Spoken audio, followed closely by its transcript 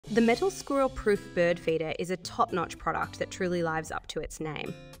The metal squirrel-proof bird feeder is a top-notch product that truly lives up to its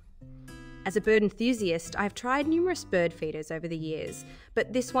name. As a bird enthusiast, I've tried numerous bird feeders over the years,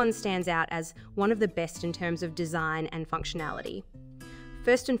 but this one stands out as one of the best in terms of design and functionality.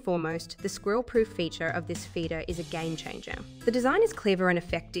 First and foremost, the squirrel-proof feature of this feeder is a game changer. The design is clever and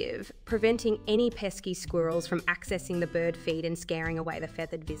effective, preventing any pesky squirrels from accessing the bird feed and scaring away the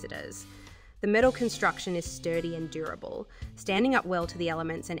feathered visitors. The metal construction is sturdy and durable, standing up well to the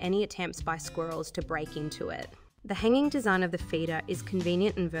elements and any attempts by squirrels to break into it. The hanging design of the feeder is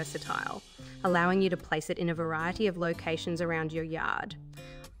convenient and versatile, allowing you to place it in a variety of locations around your yard.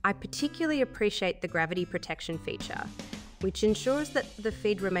 I particularly appreciate the gravity protection feature, which ensures that the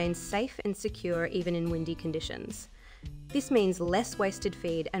feed remains safe and secure even in windy conditions. This means less wasted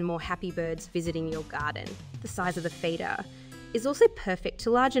feed and more happy birds visiting your garden. The size of the feeder is also perfect to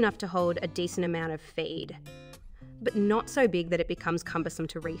large enough to hold a decent amount of feed, but not so big that it becomes cumbersome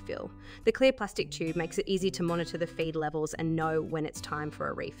to refill. The clear plastic tube makes it easy to monitor the feed levels and know when it's time for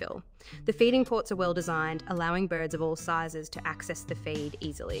a refill. The feeding ports are well designed, allowing birds of all sizes to access the feed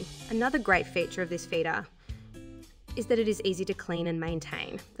easily. Another great feature of this feeder is that it is easy to clean and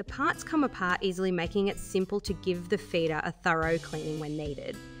maintain. The parts come apart easily, making it simple to give the feeder a thorough cleaning when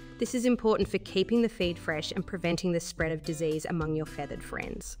needed. This is important for keeping the feed fresh and preventing the spread of disease among your feathered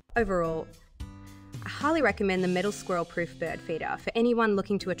friends. Overall, I highly recommend the metal squirrel-proof bird feeder for anyone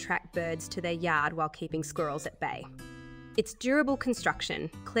looking to attract birds to their yard while keeping squirrels at bay. Its durable construction,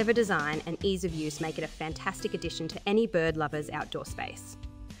 clever design, and ease of use make it a fantastic addition to any bird lover's outdoor space.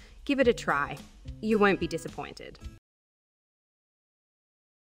 Give it a try. You won't be disappointed.